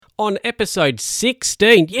on episode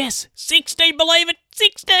 16. Yes, 16, believe it,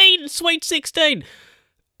 16, sweet 16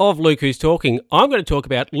 of Luke Who's Talking. I'm going to talk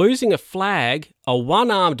about losing a flag, a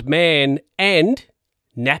one-armed man, and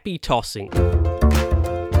nappy tossing.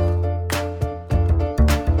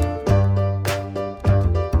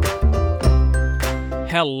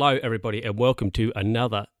 Hello, everybody, and welcome to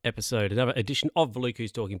another edition of the Luke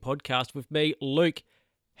Who's Talking podcast with me, Luke.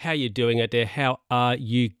 How you doing out there? How are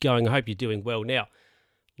you going? I hope you're doing well. Now,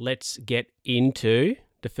 let's get into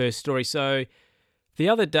the first story. So, the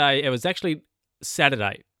other day, it was actually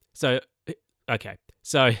Saturday. So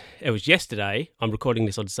it was yesterday. I'm recording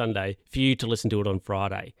this on Sunday for you to listen to it on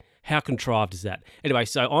Friday. How contrived is that? Anyway,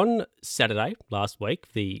 so on Saturday last week,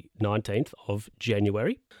 the 19th of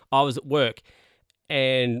January, I was at work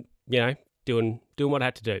and, doing what I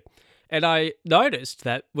had to do. And I noticed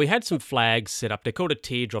that we had some flags set up. They're called a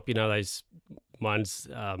teardrop. You know, those ones,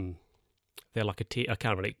 they're like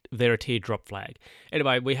they're a teardrop flag.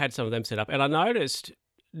 Anyway, we had some of them set up. And I noticed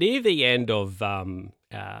near the end of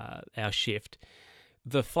our shift,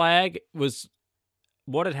 the flag was,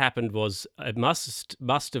 what had happened was it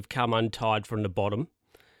must have come untied from the bottom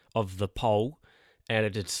of the pole, and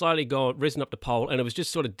it had slowly risen up the pole, and it was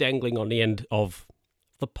just sort of dangling on the end of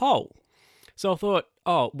the pole. So I thought,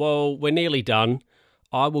 oh, well, we're nearly done.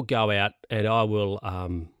 I will go out and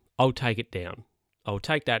I'll take it down. I'll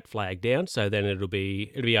take that flag down, so then it'll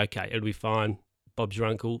be okay. It'll be fine. Bob's your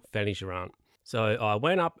uncle, Fanny's your aunt. So I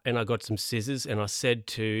went up and I got some scissors and I said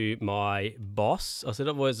to my boss, I said,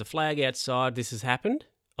 oh, there's a flag outside. This has happened.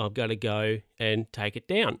 I'm going to go and take it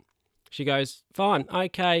down. She goes, fine,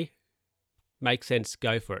 okay. Makes sense.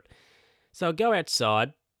 Go for it. So I go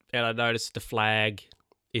outside and I noticed the flag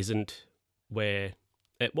isn't where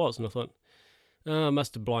it was. And I thought, oh, it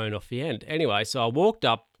must have blown off the end. Anyway, so I walked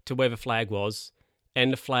up to where the flag was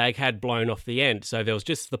and the flag had blown off the end. So there was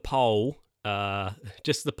just the pole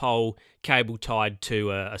cable tied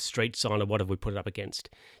to a street sign or whatever we put it up against.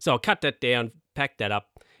 So I cut that down, packed that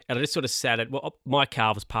up, and I just sort of sat it. Well, my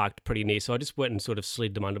car was parked pretty near, so I just went and sort of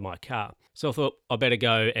slid them under my car. So I thought I better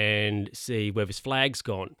go and see where this flag's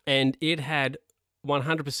gone. And it had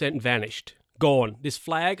 100% vanished. Gone. This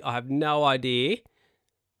flag, I have no idea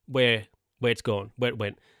where it's gone, where it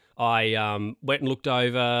went. I went and looked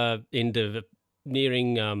over into the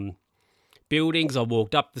nearing buildings. I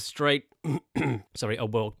walked up the street.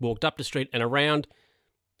 Walked up the street and around.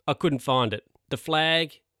 I couldn't find it. The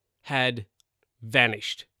flag had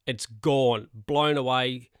vanished. It's gone, blown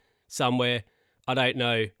away somewhere. I don't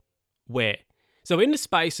know where. So in the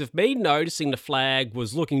space of me noticing the flag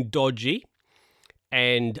was looking dodgy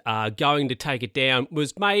and going to take it down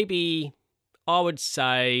was maybe, I would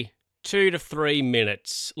say, 2 to 3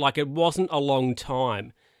 minutes. Like, it wasn't a long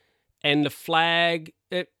time. And the flag,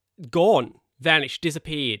 gone, vanished,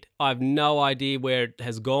 disappeared. I have no idea where it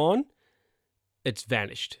has gone. It's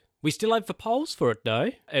vanished. We still have the polls for it,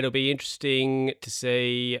 though. It'll be interesting to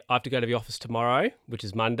see. I have to go to the office tomorrow, which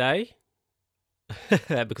is Monday,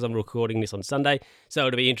 because I'm recording this on Sunday. So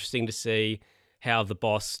it'll be interesting to see how the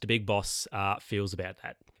big boss, feels about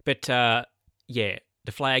that. But,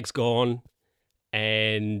 the flag's gone,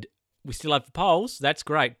 and we still have the polls. That's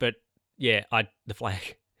great. But, the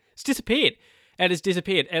flag, it's disappeared. And it's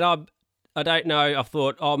disappeared. And I don't know. I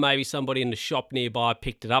thought, maybe somebody in the shop nearby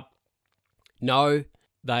picked it up. No,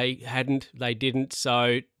 they hadn't. They didn't.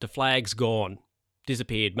 So the flag's gone,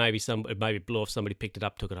 disappeared. Maybe it blew off. Somebody picked it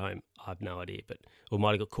up, took it home. I have no idea, or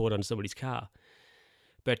might have got caught on somebody's car.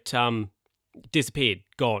 But disappeared,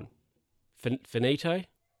 gone. Finito.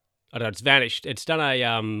 I don't know. It's vanished. It's done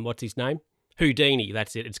a what's his name? Houdini.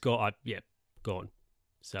 That's it. It's gone. Gone.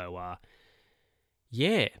 So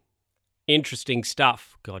interesting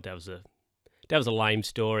stuff. God, that was a lame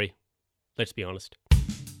story. Let's be honest.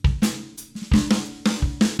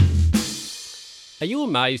 Are you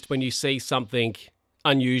amazed when you see something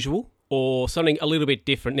unusual or something a little bit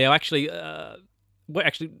different? Now,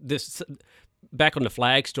 this back on the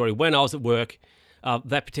flag story. When I was at work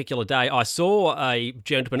that particular day, I saw a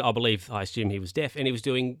gentleman. I assume he was deaf, and he was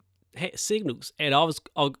doing signals. And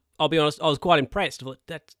I'll be honest, I was quite impressed. I thought,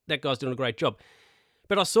 that guy's doing a great job.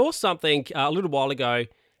 But I saw something a little while ago,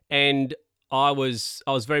 and I was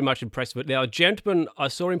very much impressed with it. Now, a gentleman, I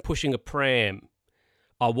saw him pushing a pram.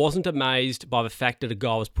 I wasn't amazed by the fact that a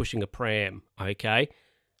guy was pushing a pram, okay?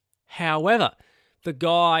 However, the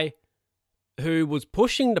guy who was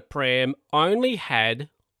pushing the pram only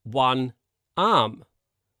had one arm.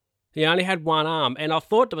 He only had one arm. And I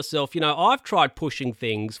thought to myself, I've tried pushing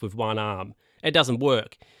things with one arm. It doesn't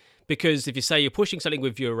work. Because if you say you're pushing something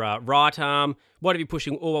with your right arm, what if you're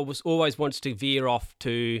pushing always wants to veer off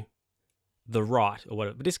to the right or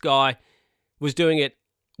whatever. But this guy was doing it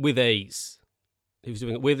with ease. He was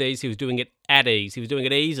doing it with ease. He was doing it at ease. He was doing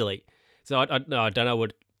it easily. So I don't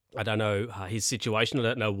know his situation. I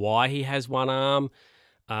don't know why he has one arm.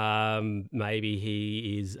 Maybe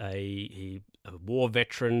he is a war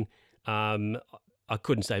veteran. I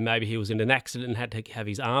couldn't say. Maybe he was in an accident and had to have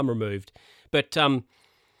his arm removed. But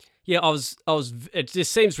yeah, it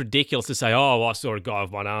just seems ridiculous to say, oh, I saw a guy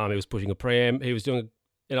with one arm. He was pushing a pram. He was doing,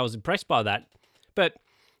 and I was impressed by that. But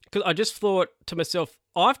because I just thought to myself,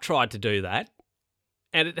 I've tried to do that,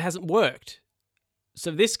 and it hasn't worked.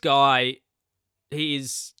 So this guy, he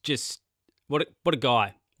is just what a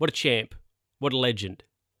guy, what a champ, what a legend,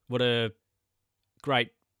 what a guy.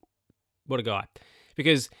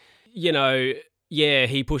 Because, you know, yeah,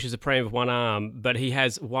 he pushes a pram with one arm, but he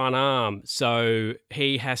has one arm, so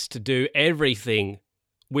he has to do everything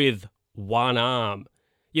with one arm.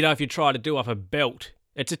 You know, if you try to do up a belt,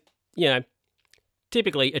 it's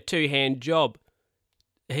typically a two-hand job.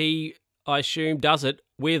 He, I assume, does it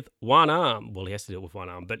with one arm. Well, he has to do it with one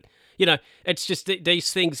arm, but, you know, it's just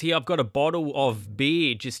these things here. I've got a bottle of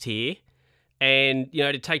beer just here, and, you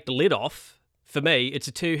know, to take the lid off, for me, it's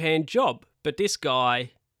a two-hand job. But this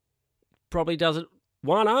guy probably does it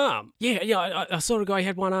one arm. Yeah, I saw a guy who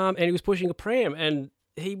had one arm, and he was pushing a pram, and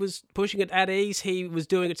he was pushing it at ease. He was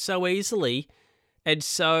doing it so easily and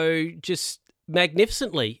so just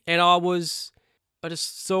magnificently. And I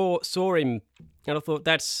just saw him, and I thought,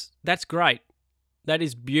 that's great. That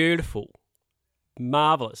is beautiful.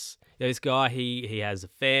 Marvelous. You know, this guy, he has a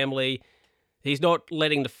family. He's not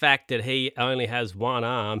letting the fact that he only has one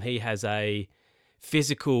arm, he has a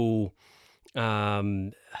physical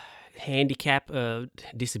handicap,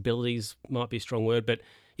 disabilities might be a strong word, but,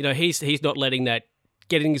 you know, he's not letting that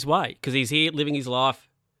get in his way, because he's here living his life,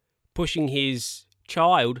 pushing his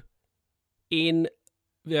child in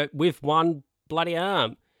with one bloody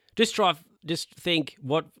arm. Just think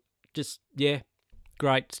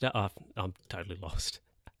great stuff. Oh, I'm totally lost.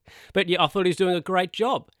 But yeah, I thought he was doing a great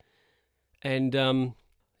job. And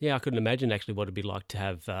I couldn't imagine actually what it'd be like to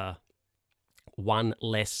have one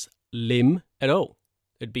less limb at all.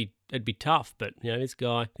 It'd be tough, but, you know,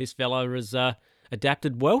 this fellow has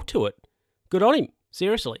adapted well to it. Good on him.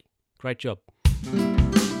 Seriously. Great job.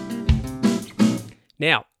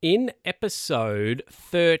 Now, in episode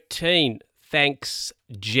 13, Thanks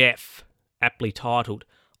Jeff, aptly titled,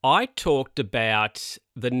 I talked about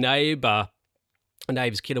the neighbour's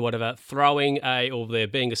kid or whatever throwing or there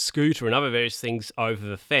being a scooter and other various things over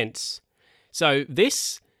the fence. So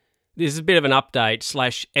this is a bit of an update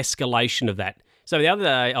 / escalation of that. So the other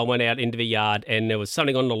day I went out into the yard and there was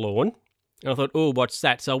something on the lawn, and I thought, oh, what's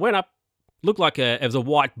that? So I went up, looked like it was a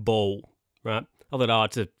white ball, right? I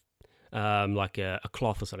thought, it's like a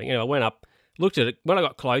cloth or something. Anyway, I went up, looked at it. When I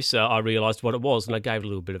got closer, I realised what it was, and I gave it a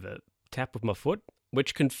little bit of a tap with my foot,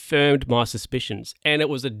 which confirmed my suspicions. And it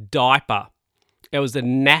was a diaper. It was a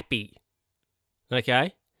nappy.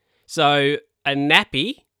 Okay? So a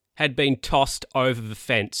nappy had been tossed over the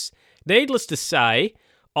fence. Needless to say,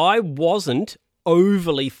 I wasn't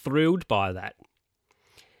overly thrilled by that.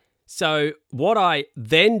 So what I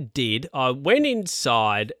then did, I went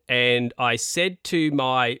inside and I said to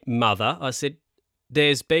my mother, I said,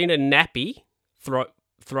 there's been a nappy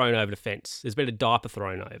thrown over the fence. There's been a diaper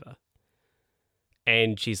thrown over.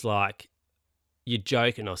 And she's like, you're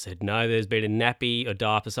joking. I said, no, there's been a nappy, a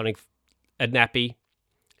diaper, a nappy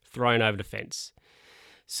thrown over the fence.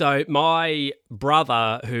 So my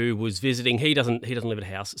brother, who was visiting, he doesn't live at a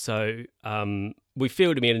house. So we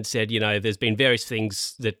filled him in and said, you know, there's been various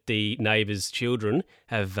things that the neighbours' children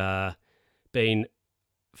have been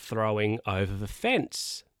throwing over the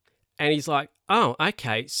fence. And he's like, oh,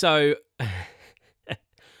 okay. So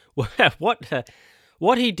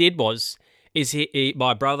what he did was,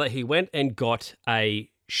 my brother, he went and got a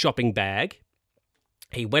shopping bag.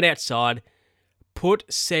 He went outside, put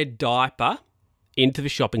said diaper into the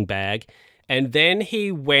shopping bag, and then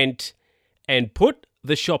he went and put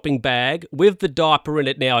the shopping bag with the diaper in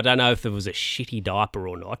it. Now, I don't know if it was a shitty diaper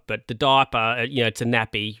or not, but the diaper, you know, it's a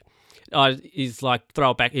nappy. He's like,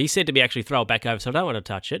 throw it back. He said to me, actually, throw it back over, so I don't want to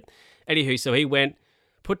touch it. Anywho, so he went,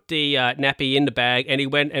 put the nappy in the bag, and he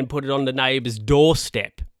went and put it on the neighbour's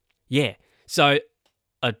doorstep. Yeah. So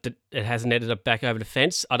it hasn't ended up back over the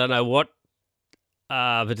fence. I don't know what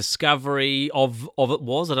the discovery of it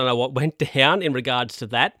was. I don't know what went down in regards to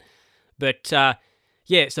that. But, so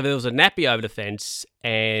there was a nappy over the fence,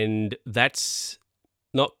 and that's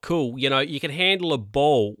not cool. You know, you can handle a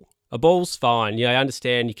ball. A ball's fine. You know, I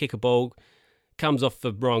understand you kick a ball, comes off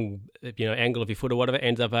the wrong, angle of your foot or whatever,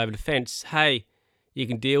 ends up over the fence. Hey, you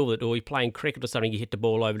can deal with it. Or you're playing cricket or something, you hit the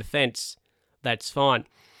ball over the fence. that's fine.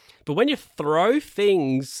 But when you throw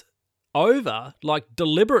things over, like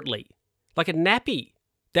deliberately, like a nappy,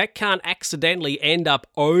 that can't accidentally end up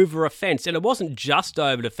over a fence. And it wasn't just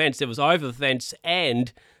over the fence, it was over the fence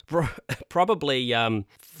and probably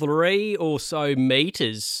 3 or so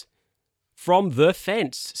meters from the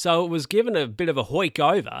fence. So it was given a bit of a hoik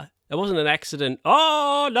over. It wasn't an accident.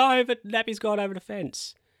 Oh, no, the nappy's gone over the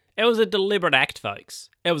fence. It was a deliberate act, folks.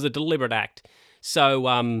 It was a deliberate act.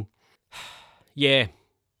 So, yeah,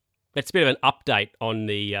 that's a bit of an update on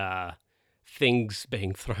the things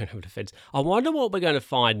being thrown over the fence. I wonder what we're going to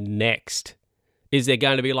find next. Is there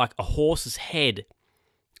going to be like a horse's head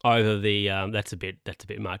over the? That's a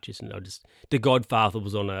bit much, isn't it? The Godfather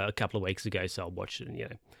was on a couple of weeks ago, so I watched it.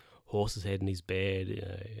 And, horse's head in his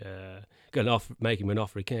bed. Make him an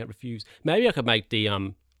offer he can't refuse. Maybe I could make the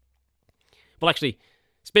Well, actually,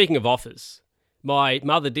 speaking of offers, my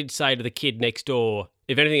mother did say to the kid next door,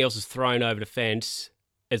 if anything else is thrown over the fence,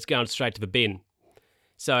 it's going straight to the bin.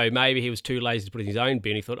 So maybe he was too lazy to put it in his own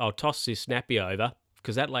bin. He thought, I'll toss this nappy over,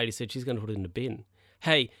 because that lady said she's going to put it in the bin.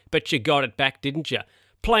 Hey, but you got it back, didn't you?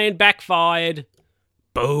 Plan backfired.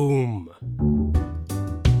 Boom.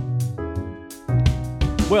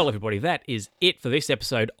 Well, everybody, that is it for this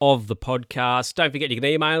episode of the podcast. Don't forget you can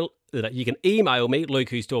email me,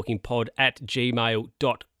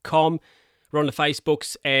 lukewho'stalkingpod@gmail.com. We're on the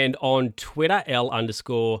Facebooks and on Twitter,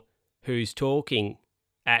 L_who's_talking,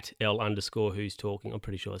 @L_who's_talking. I'm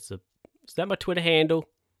pretty sure is that my Twitter handle?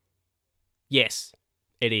 Yes,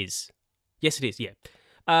 it is. Yes, it is, yeah.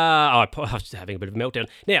 I was just having a bit of a meltdown.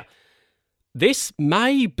 Now, this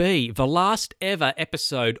may be the last ever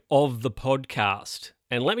episode of the podcast.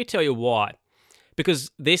 And let me tell you why.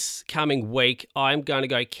 Because this coming week, I'm going to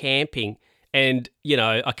go camping. And,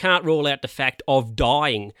 I can't rule out the fact of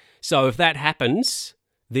dying. So if that happens,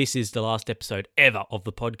 this is the last episode ever of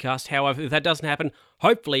the podcast. However, if that doesn't happen,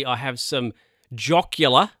 hopefully I have some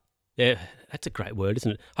jocular... Yeah, that's a great word,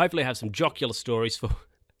 isn't it? Hopefully I have some jocular stories for...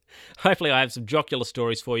 Hopefully I have some jocular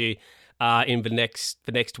stories for you in the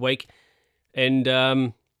next week.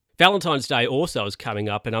 And Valentine's Day also is coming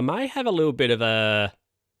up, and I may have a little bit of a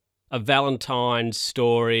Valentine's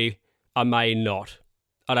story. I may not.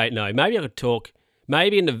 I don't know. Maybe I could talk.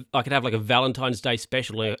 Maybe I could have like a Valentine's Day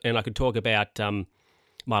special, and I could talk about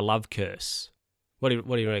my love curse. What do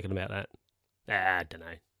you reckon about that? I don't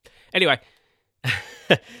know. Anyway,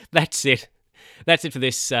 that's it. That's it for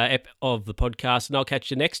this ep of the podcast, and I'll catch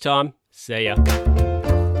you next time. See ya.